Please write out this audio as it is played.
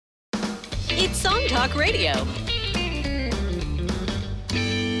It's Song Talk Radio.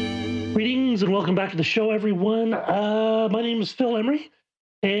 Greetings and welcome back to the show, everyone. My name is Phil Emery,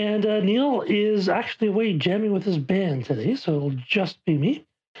 and Neil is actually away jamming with his band today, so it'll just be me.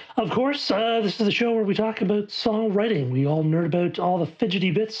 Of course, this is the show where we talk about songwriting. We all nerd about all the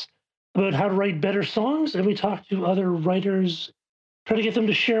fidgety bits about how to write better songs, and we talk to other writers, try to get them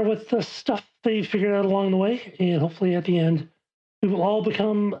to share what the stuff they figured out along the way, and hopefully at the end, we will all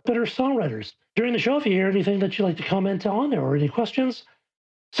become better songwriters. During the show, if you hear anything that you'd like to comment on or any questions,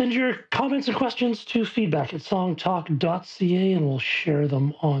 send your comments and questions to feedback@songtalk.ca and we'll share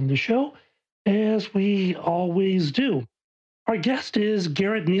them on the show, as we always do. Our guest is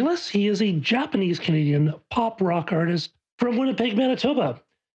Garrett Neiles. He is a Japanese-Canadian pop rock artist from Winnipeg, Manitoba.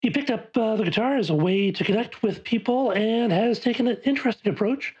 He picked up the guitar as a way to connect with people and has taken an interesting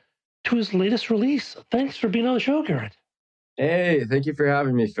approach to his latest release. Thanks for being on the show, Garrett. Hey, thank you for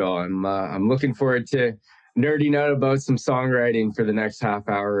having me, Phil. I'm looking forward to nerding out about some songwriting for the next half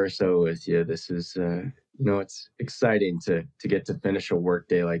hour or so with you. This is, it's exciting to get to finish a work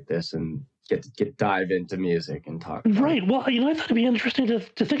day like this and get dive into music and talk about Right. it. Well, I thought it'd be interesting to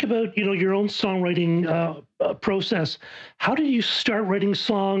think about, your own songwriting process. How did you start writing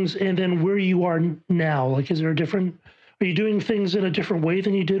songs and then where you are now? Like, are you doing things in a different way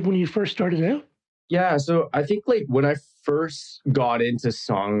than you did when you first started out? Yeah, so I think like when I first got into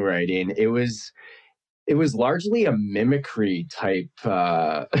songwriting, it was largely a mimicry type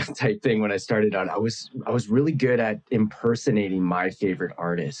type thing. When I started out, I was really good at impersonating my favorite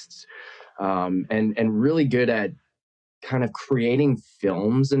artists, and really good at kind of creating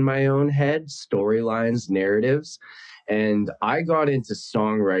films in my own head, storylines, narratives. And I got into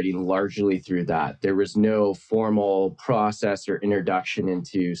songwriting largely through that. There was no formal process or introduction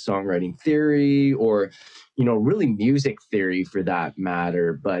into songwriting theory or, really music theory for that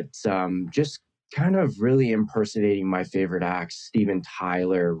matter, but just kind of really impersonating my favorite acts, Steven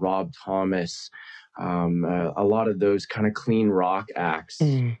Tyler, Rob Thomas, a lot of those kind of clean rock acts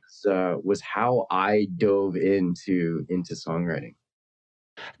was how I dove into songwriting.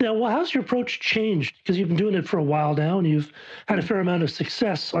 Now, well, how's your approach changed? Because you've been doing it for a while now and you've had a fair amount of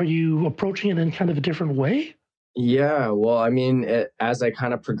success. Are you approaching it in kind of a different way? Yeah, well, I mean, as I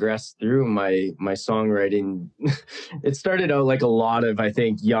kind of progressed through my songwriting, it started out like a lot of, I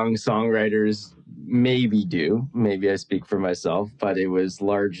think, young songwriters maybe do. Maybe I speak for myself, but it was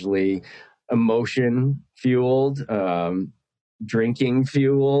largely emotion fueled, drinking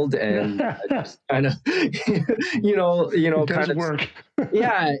fueled, and just kind of, It does kind of work.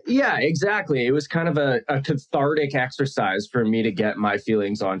 yeah, exactly. It was kind of a cathartic exercise for me to get my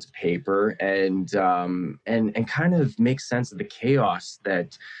feelings onto paper and kind of make sense of the chaos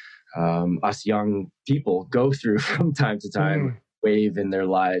that us young people go through from time to time, wave in their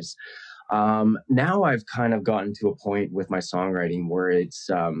lives. Now I've kind of gotten to a point with my songwriting where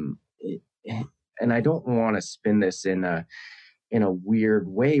it's and I don't want to spin this in a weird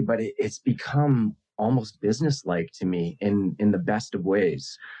way, but it's become almost business-like to me in the best of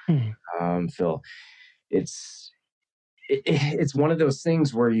ways. Phil, it's one of those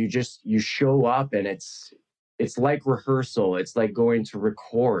things where you show up and it's like rehearsal. It's like going to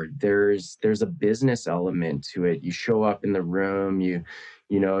record. There's a business element to it. You show up in the room,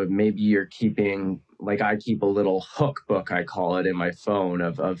 maybe you're keeping, like I keep a little hook book, I call it, in my phone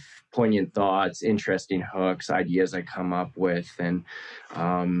of poignant thoughts, interesting hooks, ideas I come up with. And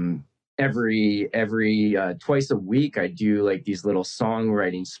every twice a week, I do like these little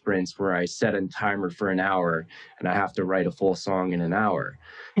songwriting sprints where I set a timer for an hour and I have to write a full song in an hour.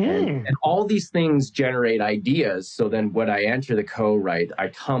 And all these things generate ideas. So then when I enter the co-write, I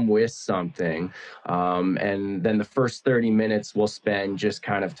come with something. And then the first 30 minutes we'll spend just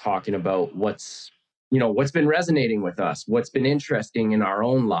kind of talking about what's been resonating with us, what's been interesting in our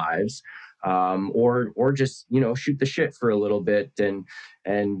own lives, or just, shoot the shit for a little bit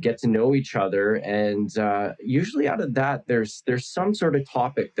and get to know each other. And usually out of that, there's some sort of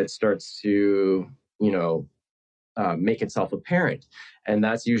topic that starts to, make itself apparent. And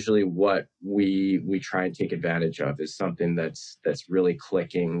that's usually what we try and take advantage of, is something that's really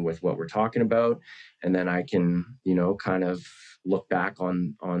clicking with what we're talking about. And then I can, kind of look back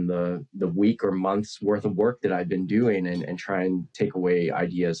on the week or month's worth of work that I've been doing and try and take away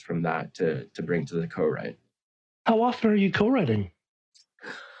ideas from that to bring to the co-write. How often are you co-writing?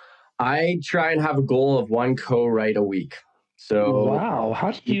 I try and have a goal of one co-write a week. So wow,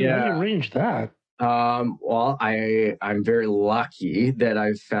 how do you arrange that? Well, I'm very lucky that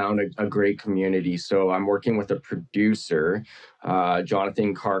I've found a great community. So I'm working with a producer,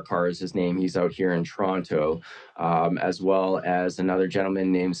 Jonathan Karkar is his name. He's out here in Toronto, as well as another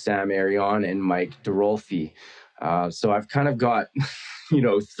gentleman named Sam Arion and Mike DeRolfi. So I've kind of got,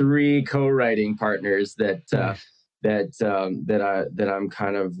 three co-writing partners Nice. that I'm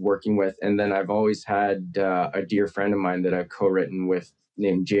kind of working with, and then I've always had a dear friend of mine that I've co-written with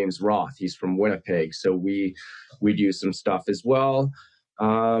named James Roth. He's from Winnipeg, so we do some stuff as well,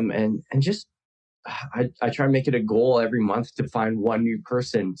 and just I try and make it a goal every month to find one new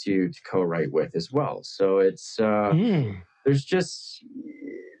person to co-write with as well. So it's there's just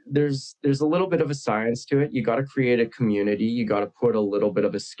there's a little bit of a science to it. You got to create a community. You got to put a little bit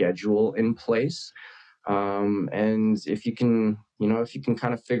of a schedule in place, and if you can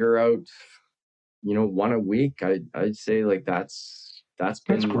kind of figure out one a week, I'd say like that's That's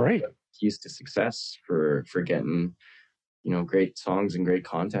been one of great. the keys to success for getting great songs and great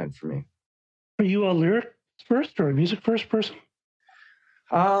content for me. Are you a lyric first or a music first person?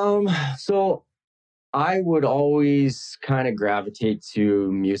 So I would always kind of gravitate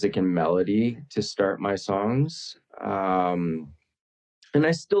to music and melody to start my songs. And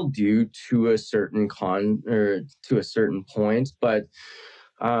I still do to a certain to a certain point, but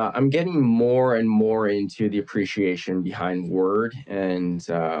I'm getting more and more into the appreciation behind word and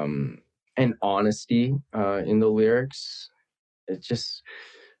honesty in the lyrics. It just,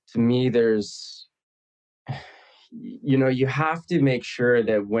 to me, you have to make sure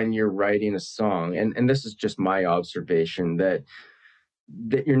that when you're writing a song, and this is just my observation, that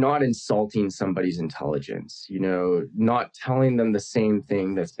you're not insulting somebody's intelligence, not telling them the same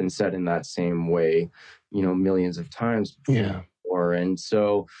thing that's been said in that same way, millions of times Yeah. before. And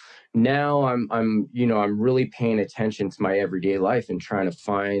so now I'm really paying attention to my everyday life and trying to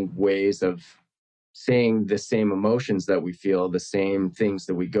find ways of saying the same emotions that we feel, the same things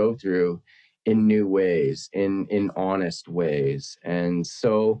that we go through in new ways, in honest ways. And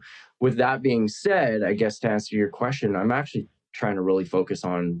so with that being said, I guess to answer your question, I'm actually trying to really focus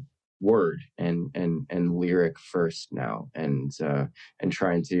on word and lyric first now, and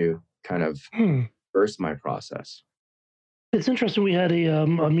trying to kind of burst my process. It's interesting. We had a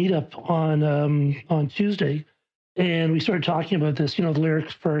meetup on Tuesday, and we started talking about this. The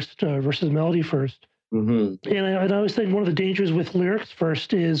lyrics first versus melody first. Mm-hmm. And I always think one of the dangers with lyrics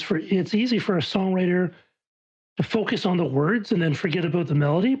first is it's easy for a songwriter to focus on the words and then forget about the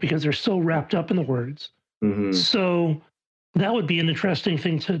melody because they're so wrapped up in the words. Mm-hmm. So that would be an interesting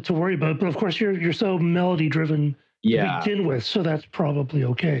thing to worry about. But of course, you're so melody driven to begin with, so that's probably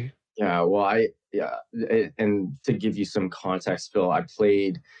okay. Yeah, well, and to give you some context, Phil, I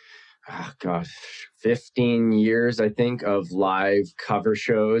played, oh gosh, 15 years, I think, of live cover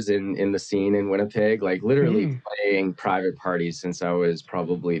shows in the scene in Winnipeg, like literally playing private parties since I was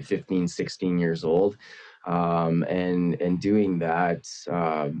probably 15, 16 years old. And doing that,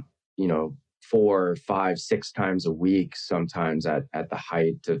 4, 5, 6 times a week, sometimes at the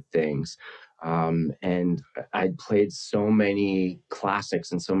height of things. And I played so many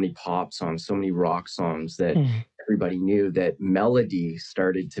classics and so many pop songs, so many rock songs that everybody knew, that melody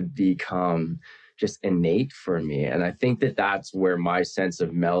started to become just innate for me. And I think that that's where my sense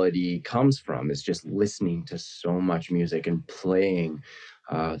of melody comes from, is just listening to so much music and playing,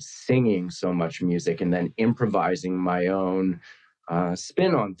 singing so much music, and then improvising my own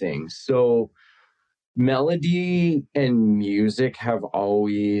spin on things. So melody and music have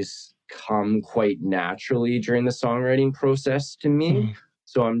always come quite naturally during the songwriting process to me.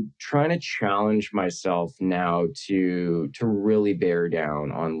 So I'm trying to challenge myself now to really bear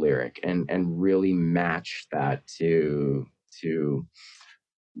down on lyric and really match that to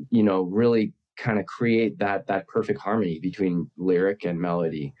really kind of create that perfect harmony between lyric and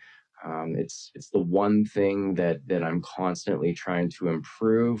melody. It's the one thing that I'm constantly trying to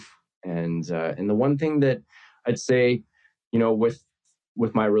improve, and the one thing that I'd say,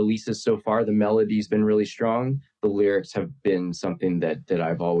 with my releases so far, the melody's been really strong. The lyrics have been something that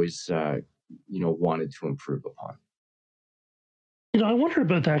I've always wanted to improve upon. I wonder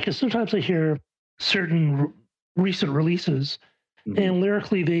about that because sometimes I hear certain recent releases, and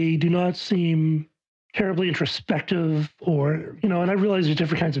lyrically they do not seem terribly introspective, or and I realize there's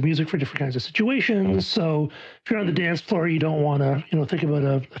different kinds of music for different kinds of situations. So if you're on the dance floor, you don't want to think about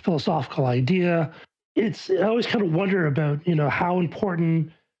a philosophical idea. I always kind of wonder about how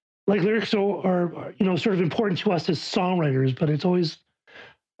important, like, lyrics are sort of important to us as songwriters, but it's always,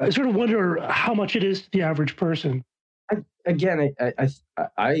 I sort of wonder how much it is to the average person. Again,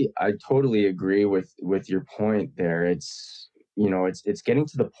 I totally agree with your point there. It's getting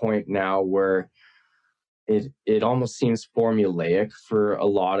to the point now where, I think, that, the lyrics are, important, but it's also, I think, important to us as songwriters, but it's always, again, I totally agree with your point there. It's getting to the point now where, I think, that, the lyrics are, important, but it's also, I think, important to us as songwriters, but it's always, again, I totally agree with your point there. It's getting to the point now where it almost seems formulaic for a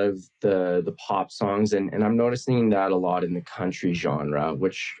lot of the pop songs, and I'm noticing that a lot in the country genre,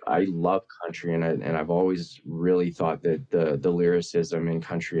 which I love country, and I've always really thought that the lyricism in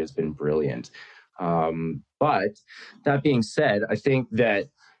country has been brilliant. But that being said, I think that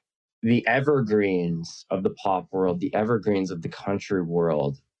the evergreens of the pop world, the evergreens of the country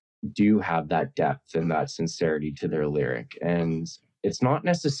world, do have that depth and that sincerity to their lyric. And it's not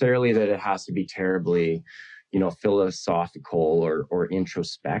necessarily that it has to be terribly, philosophical or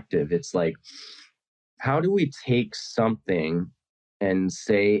introspective. It's like, how do we take something and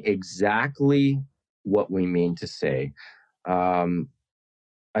say exactly what we mean to say? Um,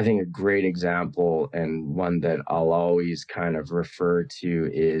 I think a great example, and one that I'll always kind of refer to,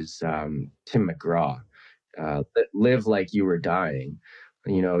 is Tim McGraw. Live like you were dying.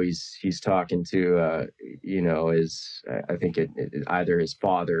 He's talking to his, I think it either his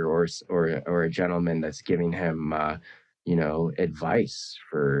father or a gentleman that's giving him advice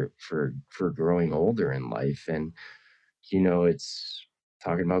for growing older in life. And it's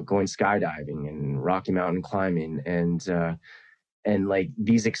talking about going skydiving and Rocky Mountain climbing, and like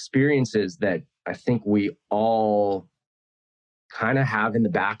these experiences that I think we all kind of have in the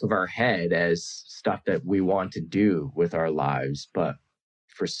back of our head as stuff that we want to do with our lives. But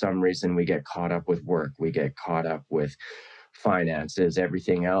for some reason, we get caught up with work, we get caught up with finances,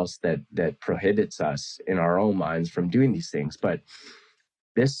 everything else that prohibits us in our own minds from doing these things. But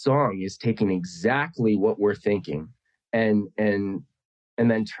this song is taking exactly what we're thinking and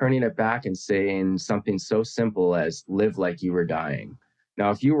then turning it back and saying something so simple as live like you were dying.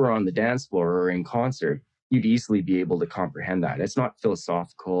 Now, if you were on the dance floor or in concert, you'd easily be able to comprehend that. It's not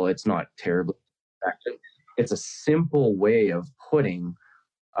philosophical. It's not terribly effective. It's a simple way of putting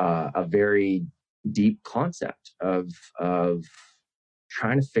a very deep concept of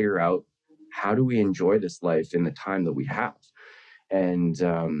trying to figure out, how do we enjoy this life in the time that we have. And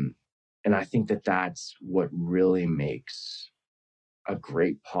I think that that's what really makes a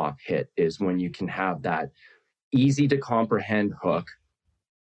great pop hit, is when you can have that easy to comprehend hook,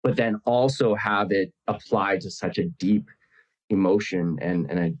 but then also have it applied to such a deep emotion and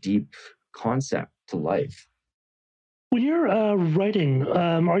a deep concept to life. When you're writing,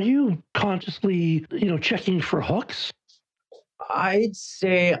 are you consciously, checking for hooks? I'd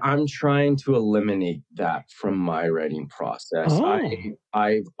say I'm trying to eliminate that from my writing process. Oh,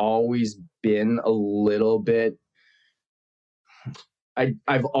 I've always been a little bit,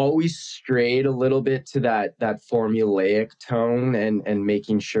 I've always strayed a little bit to that formulaic tone, and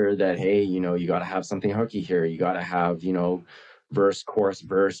making sure that, hey, you got to have something hooky here. You got to have, verse, chorus,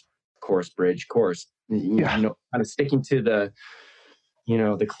 bridge, chorus. yeah. Kind of sticking to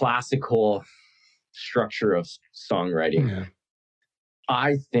the classical structure of songwriting. Yeah.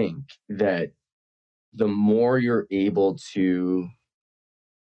 I think that the more you're able to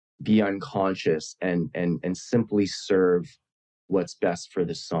be unconscious and simply serve what's best for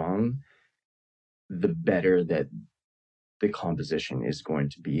the song, the better that the composition is going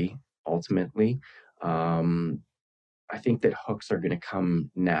to be ultimately. I think that hooks are going to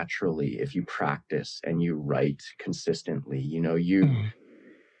come naturally if you practice and you write consistently. Mm.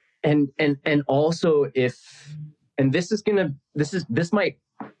 And also, if, and this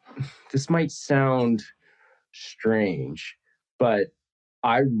might sound strange, but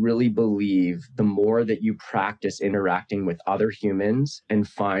I really believe the more that you practice interacting with other humans and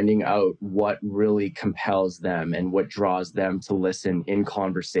finding out what really compels them and what draws them to listen in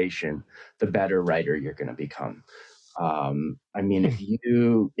conversation, the better writer you're going to become. I mean, if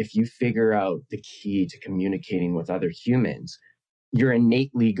you figure out the key to communicating with other humans, you're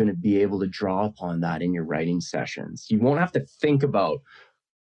innately going to be able to draw upon that in your writing sessions. You won't have to think about,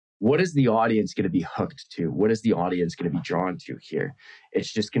 what is the audience going to be hooked to? What is the audience going to be drawn to here?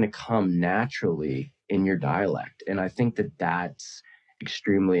 It's just going to come naturally in your dialect. And I think that that's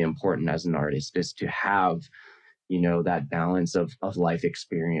extremely important as an artist, is to have, that balance of life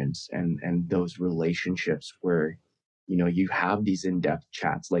experience and those relationships where, you have these in-depth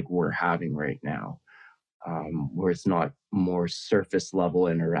chats like we're having right now, where it's not more surface level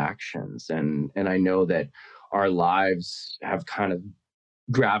interactions. And I know that our lives have kind of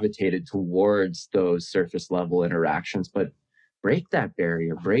gravitated towards those surface level interactions, but break that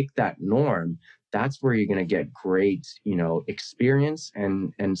barrier, break that norm. That's where you're going to get great, experience.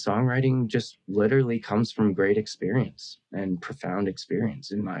 And songwriting just literally comes from great experience and profound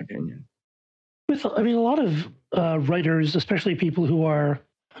experience, in my opinion. A lot of writers, especially people who are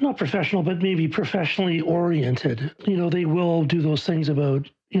not professional, but maybe professionally oriented, they will do those things about,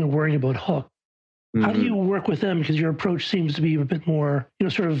 worrying about hook. How do you work with them? Because your approach seems to be a bit more,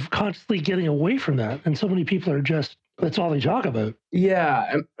 sort of constantly getting away from that. And so many people are just, that's all they talk about.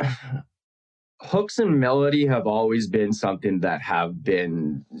 Yeah. Hooks and melody have always been something that have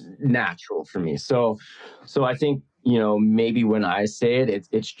been natural for me. So I think, maybe when I say it,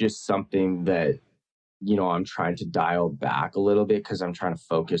 it's just something that, I'm trying to dial back a little bit because I'm trying to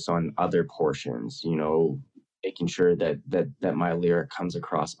focus on other portions, making sure that my lyric comes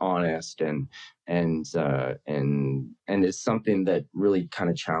across honest and is something that really kind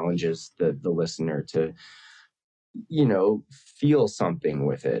of challenges the listener to, feel something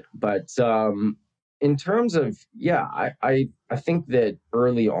with it. But in terms of, yeah, I think that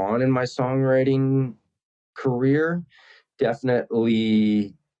early on in my songwriting career,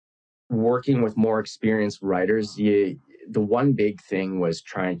 definitely working with more experienced writers, the one big thing was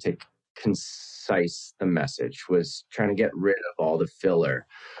trying to concise the message, was trying to get rid of all the filler,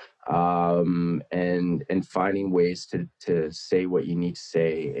 and finding ways to say what you need to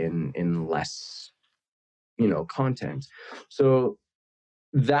say in less, content. So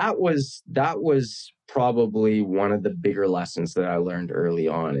that was probably one of the bigger lessons that I learned early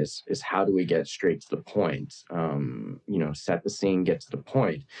on, is how do we get straight to the point, set the scene, get to the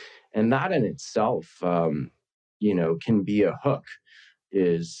point. And that in itself, can be a hook,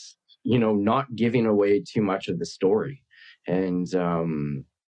 is, not giving away too much of the story, and kind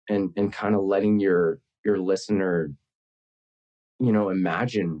of letting your listener,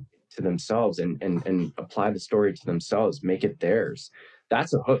 imagine to themselves, and apply the story to themselves, make it theirs.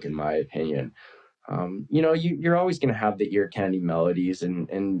 That's a hook, in my opinion. You're always going to have the ear candy melodies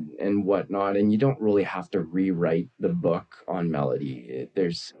and whatnot, and you don't really have to rewrite the book on melody.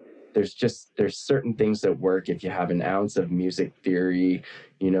 There's certain things that work if you have an ounce of music theory,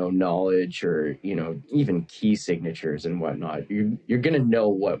 knowledge, or even key signatures and whatnot. You're going to know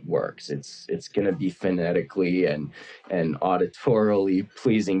what works. It's going to be phonetically and auditorily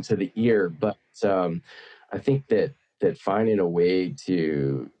pleasing to the ear. But I think that finding a way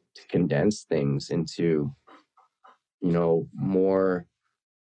to condense things into, more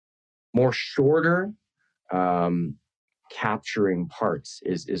shorter, um, capturing parts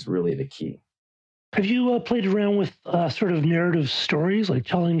is really the key. Have you played around with sort of narrative stories, like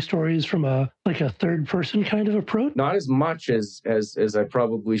telling stories from a third person kind of approach? Not as much as I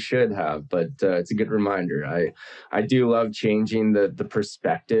probably should have, but it's a good reminder. I do love changing the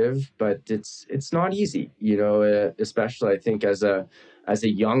perspective, but it's not easy, especially I think as a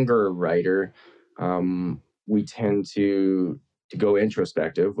younger writer, we tend to go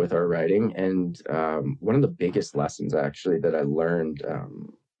introspective with our writing. And one of the biggest lessons actually that I learned,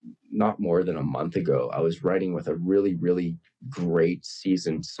 not more than a month ago, I was writing with a really, really great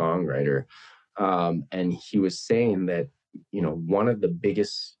seasoned songwriter. And he was saying that, one of the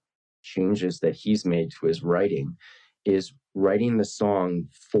biggest changes that he's made to his writing is writing the song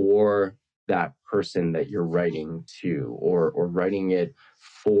for that person that you're writing to, or writing it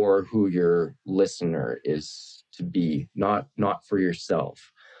for who your listener is to be, not for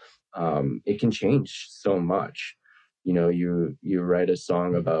yourself. It can change so much. You write a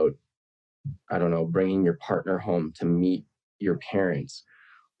song about, I don't know, bringing your partner home to meet your parents.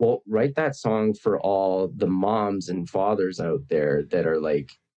 Well, write that song for all the moms and fathers out there that are like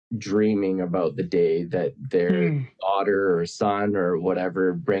dreaming about the day that their daughter or son or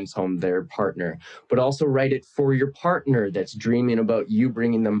whatever brings home their partner. But also write it for your partner that's dreaming about you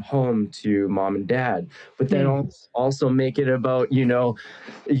bringing them home to mom and dad. But then also make it about,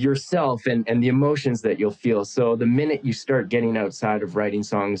 yourself and the emotions that you'll feel. So the minute you start getting outside of writing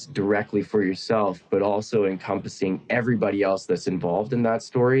songs directly for yourself, but also encompassing everybody else that's involved in that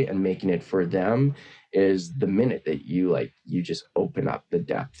story and making it for them, is the minute that you just open up the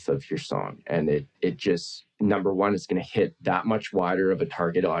depth of your song. And it just, number one, it's going to hit that much wider of a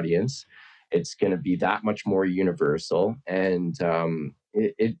target audience. It's going to be that much more universal. And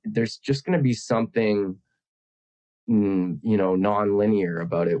there's just going to be something, non-linear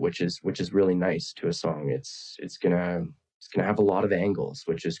about it, which is really nice to a song. It's gonna have a lot of angles,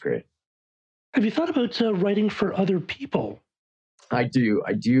 which is great. Have you thought about writing for other people? I do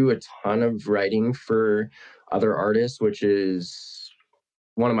a ton of writing for other artists, which is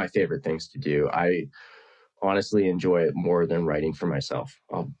one of my favorite things to do. I honestly enjoy it more than writing for myself,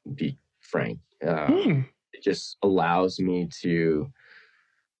 I'll be frank. It just allows me to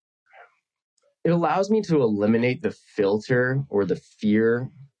eliminate the filter or the fear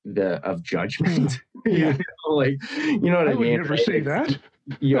of judgment. Yeah. Like, you know what I mean? I would never say that.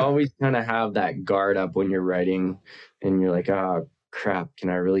 You always kind of have that guard up when you're writing, and you're like, oh crap, can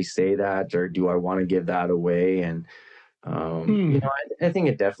I really say that, or do I want to give that away? And I think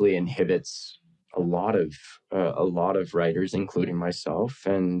it definitely inhibits a lot of writers, including myself.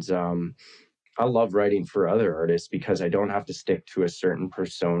 And I love writing for other artists because I don't have to stick to a certain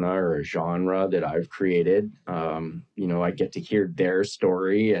persona or a genre that I've created. I get to hear their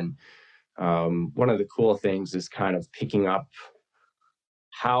story. And one of the cool things is kind of picking up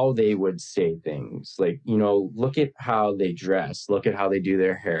how they would say things. Like, look at how they dress, look at how they do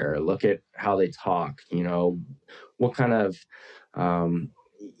their hair, look at how they talk, what kind of,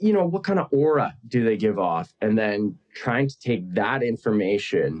 what kind of aura do they give off? And then trying to take that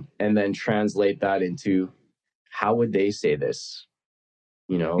information and then translate that into how would they say this,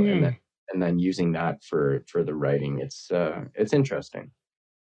 and then using that for the writing. It's interesting.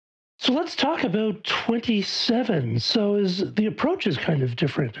 So let's talk about 27. So is the approach is kind of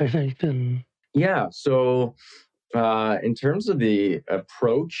different, I think, than... Yeah. So in terms of the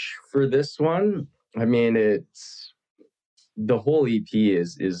approach for this one, I mean, it's the whole EP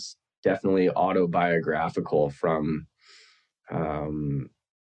is definitely autobiographical from kind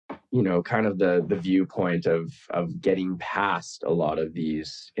of the viewpoint of getting past a lot of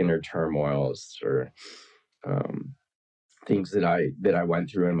these inner turmoils or things that I went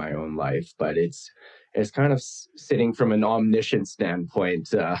through in my own life. But it's kind of sitting from an omniscient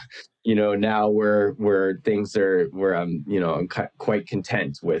standpoint, now where things are, where I'm quite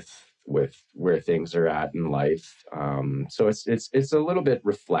content with where things are at in life. So it's a little bit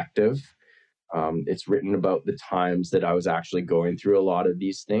reflective. It's written about the times that I was actually going through a lot of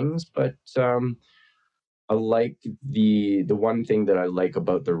these things, but I like the one thing that I like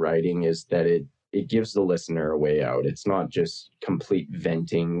about the writing is that it gives the listener a way out. It's not just complete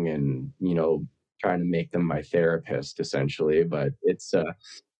venting and trying to make them my therapist essentially, but it's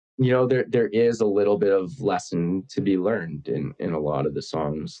there is a little bit of lesson to be learned in a lot of the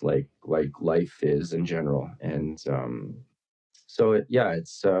songs, like life is in general. And so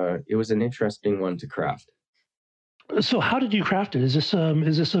it was an interesting one to craft. So how did you craft it? Is this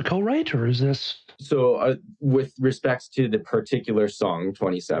a co-write, or is this... So with respects to the particular song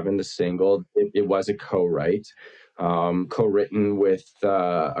 27, the single, it was a co-write, co-written with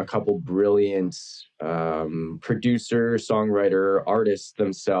a couple brilliant producer, songwriter, artists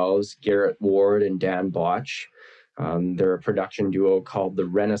themselves, Garrett Ward and Dan Botch. They're a production duo called The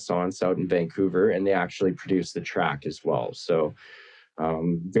Renaissance out in Vancouver, and they actually produced the track as well. So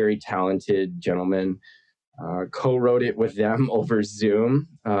very talented gentlemen. Co-wrote it with them over Zoom.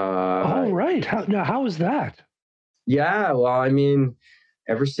 All right. How was that? Yeah, well, I mean,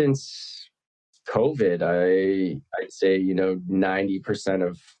 ever since COVID, I'd say 90%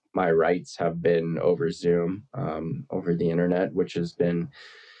 of my writes have been over Zoom, over the internet, which has been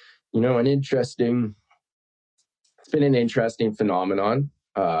it's been an interesting phenomenon.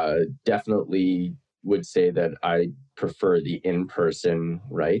 Definitely would say that I prefer the in-person,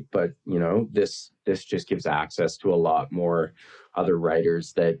 right? But this just gives access to a lot more other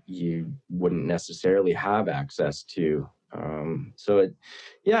writers that you wouldn't necessarily have access to. So it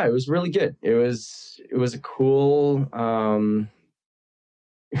was really good. It was a cool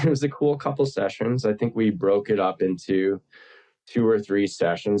it was a cool couple sessions. I think we broke it up into 2 or 3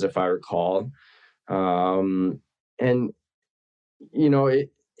 sessions, if I recall. And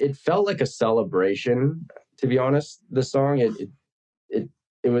it felt like a celebration, to be honest. The song, it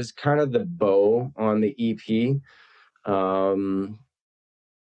was kind of the bow on the EP. The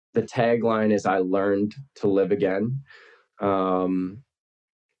tagline is "I learned to live again." I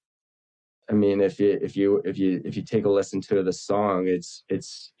mean, if you take a listen to the song, it's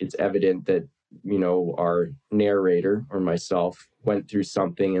evident that our narrator or myself went through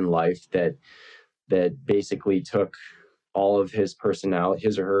something in life that basically took all of his or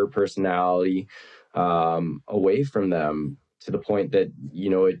her personality, away from them, to the point that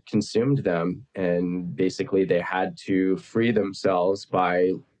it consumed them, and basically they had to free themselves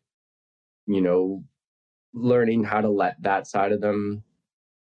by learning how to let that side of them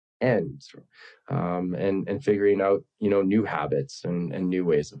end, and figuring out new habits and new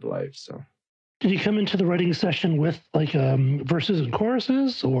ways of life. So did you come into the writing session with like verses and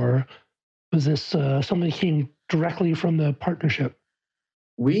choruses, or was this something that came directly from the partnership?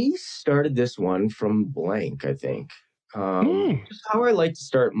 We started this one from blank, I think. Just how I like to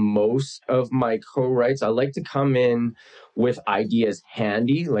start most of my co-writes. I like to come in with ideas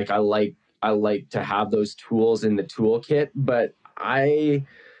handy. Like I like to have those tools in the toolkit, but I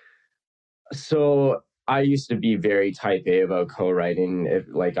used to be very type A about co-writing. If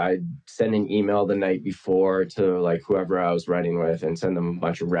like I'd send an email the night before to like whoever I was writing with and send them a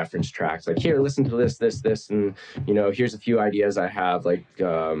bunch of reference tracks. Like, here, listen to this, and here's a few ideas I have. Like,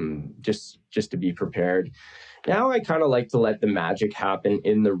 just to be prepared. Now I kind of like to let the magic happen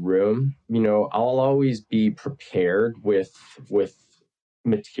in the room. I'll always be prepared with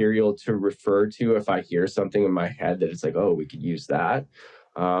material to refer to if I hear something in my head that it's like, oh, we could use that.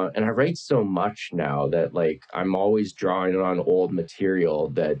 And I write so much now that like I'm always drawing on old material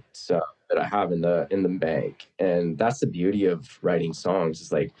that I have in the bank. And that's the beauty of writing songs.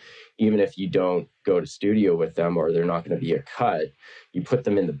 Is like even if you don't go to studio with them or they're not going to be a cut, you put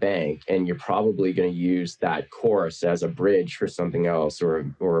them in the bank and you're probably going to use that chorus as a bridge for something else or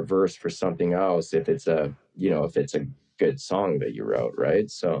a verse for something else if it's a good song that you wrote, right?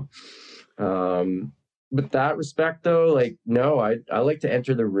 So with that respect though, like no, I like to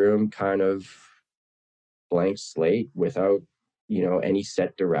enter the room kind of blank slate without any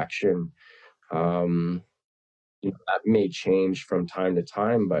set direction. um that may change from time to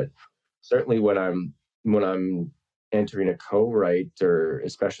time, but certainly when I'm entering a co-write, or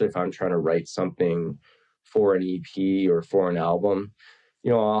especially if I'm trying to write something for an EP or for an album,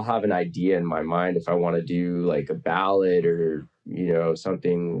 I'll have an idea in my mind if I want to do like a ballad or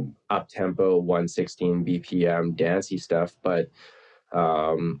something up tempo 116 BPM dancey stuff. But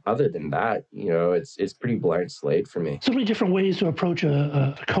other than that, it's pretty blank slate for me. So many different ways to approach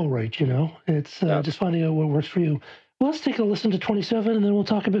a co-write, It's just finding out what works for you. Well, let's take a listen to 27 and then we'll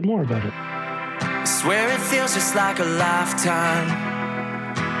talk a bit more about it. I swear it feels just like a lifetime.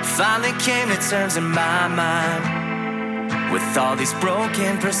 Finally came to terms in my mind with all these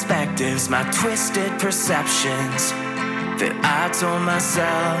broken perspectives, my twisted perceptions that I told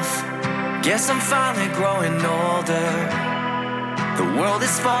myself. Guess I'm finally growing older. The world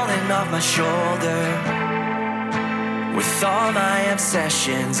is falling off my shoulder with all my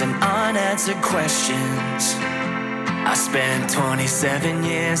obsessions and unanswered questions. I spent 27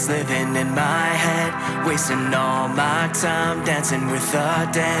 years living in my head, wasting all my time dancing with the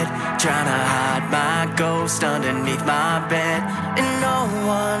dead, trying to hide my ghost underneath my bed, and no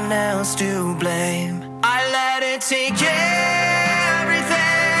one else to blame. I let it take everything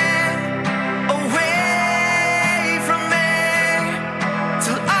away from me,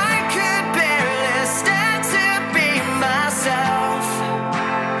 till I could barely stand to be myself.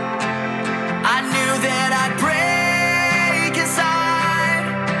 I knew that I'd break inside,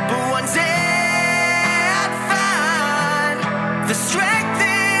 but one day I'd find the strength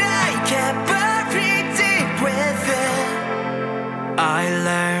that I kept buried deep within. I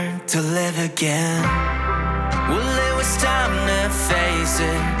learned to live again. Well, it was time to face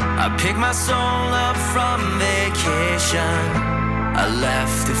it. I picked my soul up from vacation. I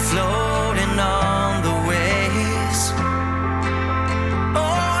left it floating on the waves.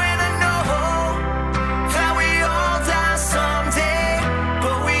 Oh, and I know that we all die someday,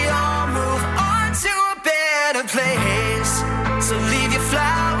 but we all move on to a better place. So leave your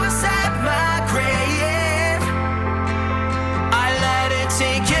flowers at my grave. I let it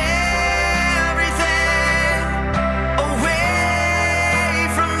take everything away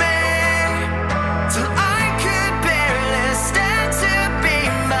from me, till I could barely stand to be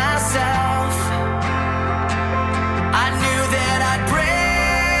myself. I knew that I'd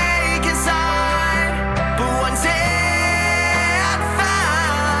break inside, but one day I'd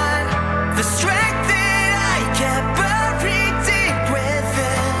find the strength that I kept buried deep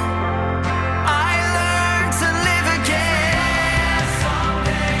within. I learned to live again.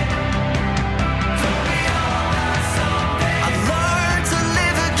 I learned to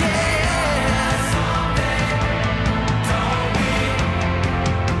live again.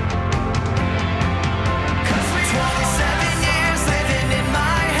 27 years living in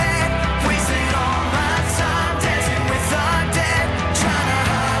my head, wasting all my time dancing with the dead, trying to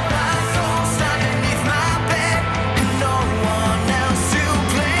hide my ghost underneath my bed, and no one else to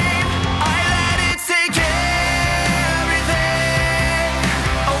blame. I let it take everything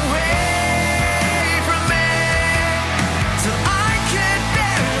away from me, till I could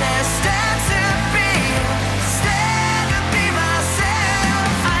barely stand to be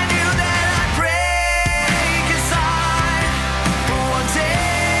myself. I knew that I'd break inside, but one day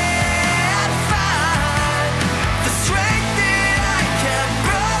I'd find the strength that I kept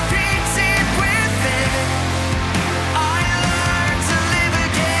buried deep within. I learned to live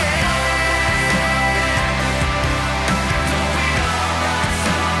again. I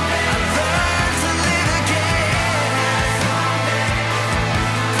learned to live again.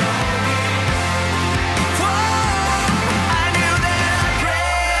 Whoa, I knew that I'd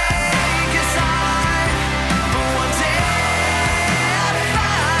break inside, but one day I'd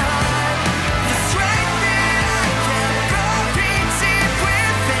find the strength that I kept buried deep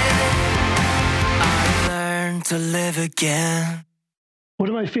within. I learned to live again. One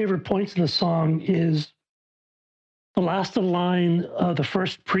of my favorite points in the song is the last line of the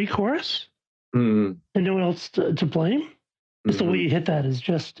first pre-chorus, Mm-hmm. and no one else to blame. Just the way you hit that is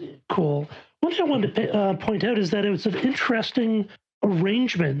just cool. One thing I wanted to point out is that it was an interesting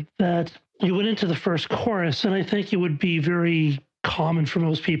arrangement that you went into the first chorus, and I think it would be very common for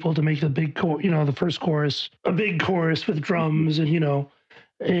most people to make the the first chorus a big chorus with drums, and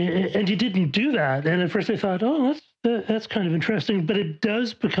and you didn't do that. And at first I thought, oh, that's kind of interesting, but it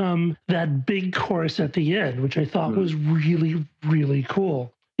does become that big chorus at the end, which I thought was really, really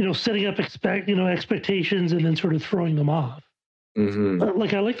cool. Setting up expectations and then sort of throwing them off.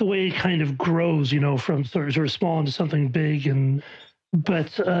 Like I like the way it kind of grows, from sort of small into something big, but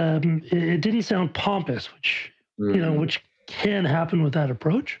it didn't sound pompous, which can happen with that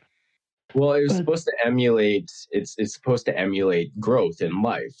approach. Well, it was supposed to emulate. It's supposed to emulate growth in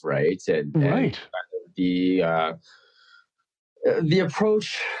life, right? And the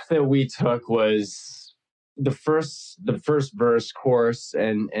approach that we took was the first verse, chorus,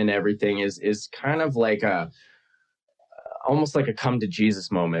 and everything is kind of like almost like a come to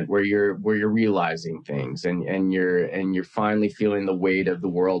Jesus moment where you're realizing things and you're finally feeling the weight of the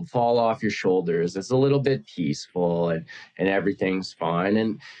world fall off your shoulders. It's a little bit peaceful and everything's fine.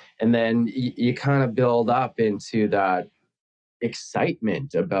 And then you kind of build up into that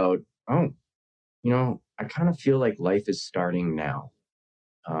excitement about, oh, I kind of feel like life is starting now.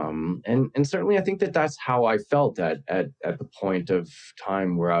 And certainly I think that's how I felt at the point of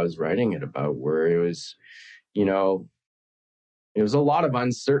time where I was writing it about, where it was, it was a lot of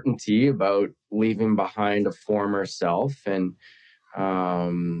uncertainty about leaving behind a former self and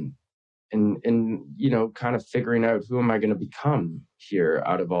kind of figuring out who am I going to become here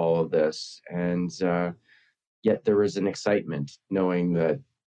out of all of this. And yet there was an excitement knowing that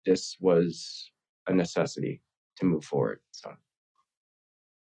this was a necessity to move forward. So.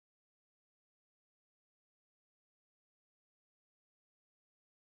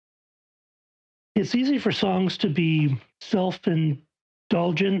 It's easy for songs to be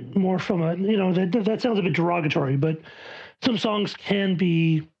self-indulgent, more from that sounds a bit derogatory, but some songs can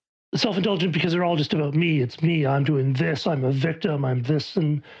be self-indulgent because they're all just about me. It's me. I'm doing this. I'm a victim. I'm this.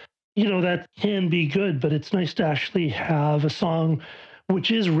 And, that can be good, but it's nice to actually have a song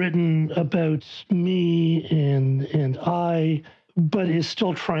which is written about me and I, but is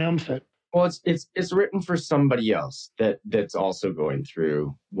still triumphant. Well, it's written for somebody else that's also going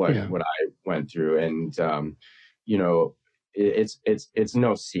through what I went through, and it's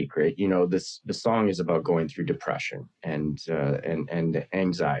no secret. The song is about going through depression and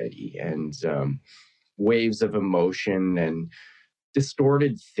anxiety and waves of emotion and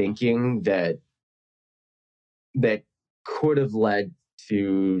distorted thinking that could have led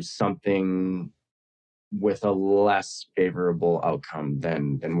to something with a less favorable outcome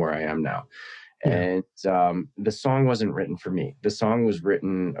than where I am now. And the song wasn't written for me. The song was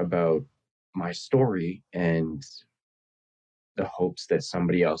written about my story and the hopes that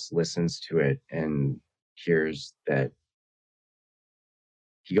somebody else listens to it and hears that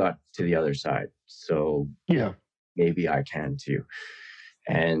he got to the other side. So maybe I can too.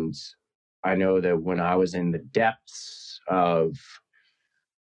 And I know that when I was in the depths of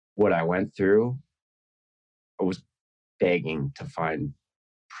what I went through, I was begging to find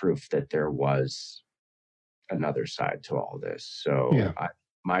proof that there was another side to all this. So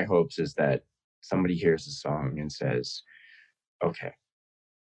my hopes is that somebody hears the song and says, okay,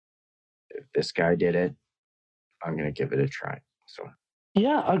 if this guy did it, I'm going to give it a try. So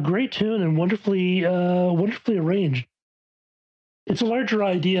a great tune and wonderfully arranged. It's a larger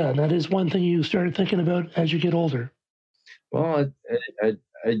idea, and that is one thing you started thinking about as you get older. Well,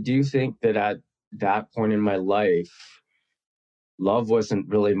 I do think that at that point in my life, love wasn't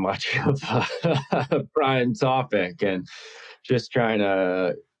really much of a prime topic, and just trying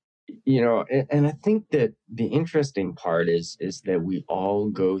to, and I think that the interesting part is that we all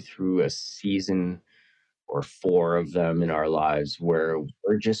go through a season or 4 of them in our lives where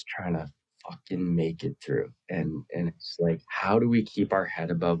we're just trying to fucking make it through. And it's like, how do we keep our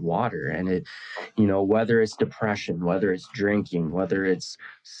head above water? And it, whether it's depression, whether it's drinking, whether it's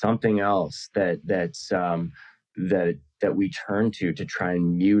something else that we turn to try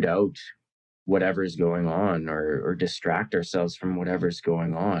and mute out whatever's going on or distract ourselves from whatever's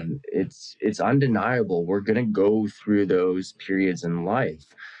going on. It's undeniable. We're going to go through those periods in life.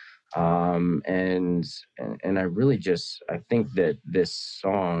 And I really I think that this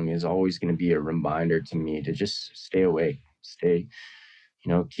song is always going to be a reminder to me to just stay awake,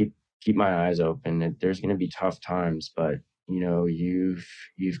 keep my eyes open. There's going to be tough times, but you've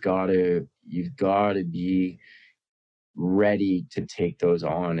got to be ready to take those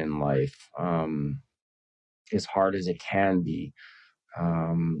on in life. as hard as it can be,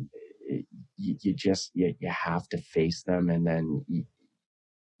 you have to face them, and then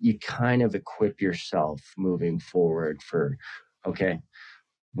you kind of equip yourself moving forward for, okay,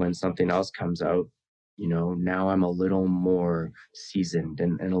 when something else comes out, now I'm a little more seasoned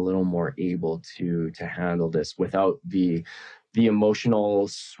and a little more able to handle this without the emotional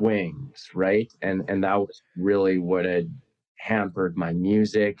swings, right? And that was really what had hampered my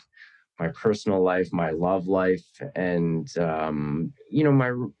music, my personal life, my love life, and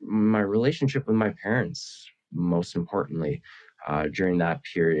my relationship with my parents, most importantly, during that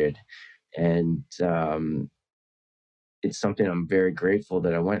period. And it's something I'm very grateful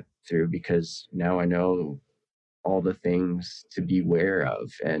that I went through, because now I know all the things to beware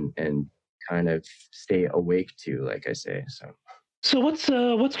of and kind of stay awake to, like I say. So what's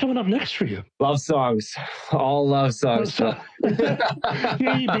coming up next for you? Love songs, all love songs. Yay,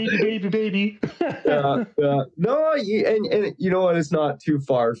 baby. No, and you know what? It's not too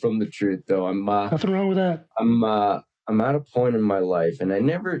far from the truth, though. Nothing wrong with that. I'm at a point in my life, and I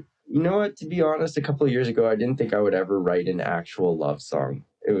never, you know what? To be honest, a couple of years ago, I didn't think I would ever write an actual love song.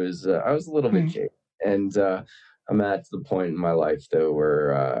 It was I was a little bit jaded, and I'm at the point in my life though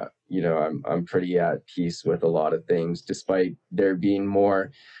where I'm pretty at peace with a lot of things, despite there being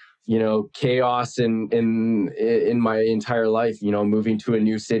more chaos in my entire life, moving to a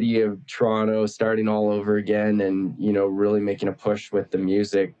new city of Toronto, starting all over again, and really making a push with the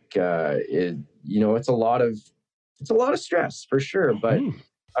music. It's a lot of stress for sure, but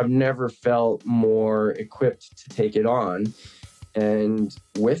I've never felt more equipped to take it on. And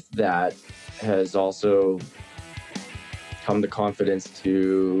with that has also come the confidence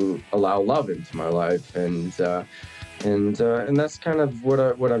to allow love into my life, and that's kind of what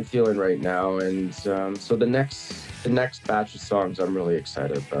I'm feeling right now. And so the next batch of songs I'm really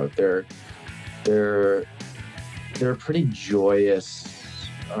excited about. They're a pretty joyous,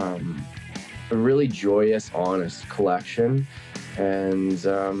 a really joyous, honest collection, and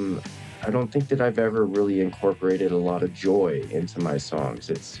I don't think that I've ever really incorporated a lot of joy into my songs.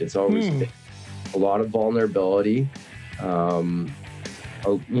 It's always been a lot of vulnerability.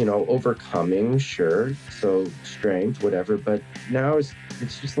 Overcoming, sure, so strength, whatever, but now it's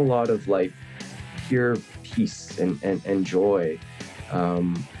just a lot of like pure peace and joy,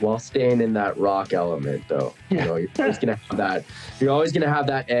 while staying in that rock element though. You're always gonna have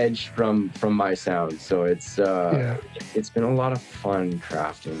that edge from my sound, so it's been a lot of fun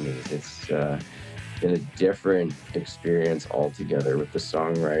crafting these. It's been a different experience altogether with the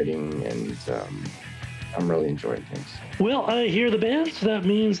songwriting, and I'm really enjoying things. Well, I hear the band, so that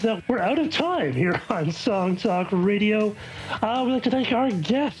means that we're out of time here on Song Talk Radio. We'd like to thank our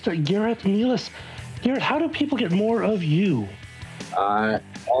guest, Garrett Neiles. Garrett, how do people get more of you?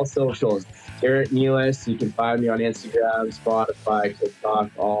 All socials, Garrett Neiles. You can find me on Instagram, Spotify,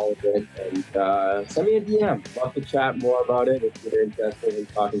 TikTok, all of it. And send me a DM. Love to chat more about it. If you're interested in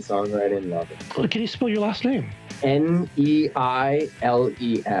talking songwriting, love it. Well, can you spell your last name? Neiles.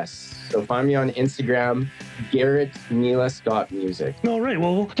 So find me on Instagram, GarrettNeiles.music. All right.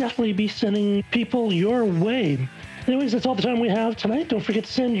 Well, we'll definitely be sending people your way. Anyways, that's all the time we have tonight. Don't forget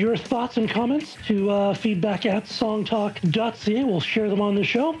to send your thoughts and comments to feedback@songtalk.ca. We'll share them on the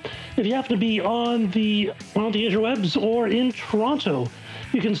show. If you happen to be on the interwebs or in Toronto,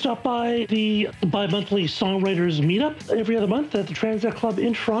 you can stop by the bi-monthly Songwriters Meetup every other month at the Transat Club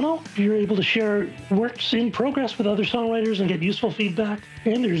in Toronto. You're able to share works in progress with other songwriters and get useful feedback,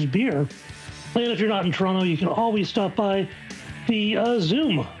 and there's beer. And if you're not in Toronto, you can always stop by the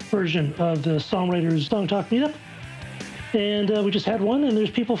Zoom version of the Songwriters Song Talk Meetup. And we just had one, and there's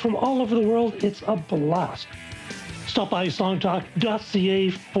people from all over the world. It's a blast. Stop by songtalk.ca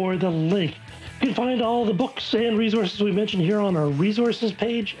for the link. You can find all the books and resources we mentioned here on our resources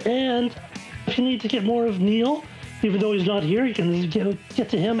page. And if you need to get more of Neil, even though he's not here, you can get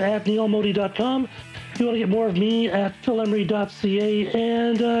to him at neilmodi.com. If you want to get more of me at philemery.ca.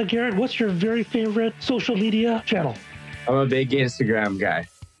 And Garrett, what's your very favorite social media channel? I'm a big Instagram guy.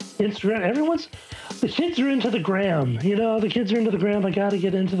 Instagram, the kids are into the gram. The kids are into the gram. I got to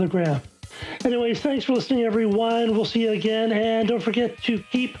get into the gram. Anyways, thanks for listening, everyone. We'll see you again. And don't forget to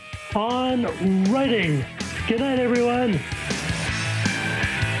keep on writing. Good night, everyone.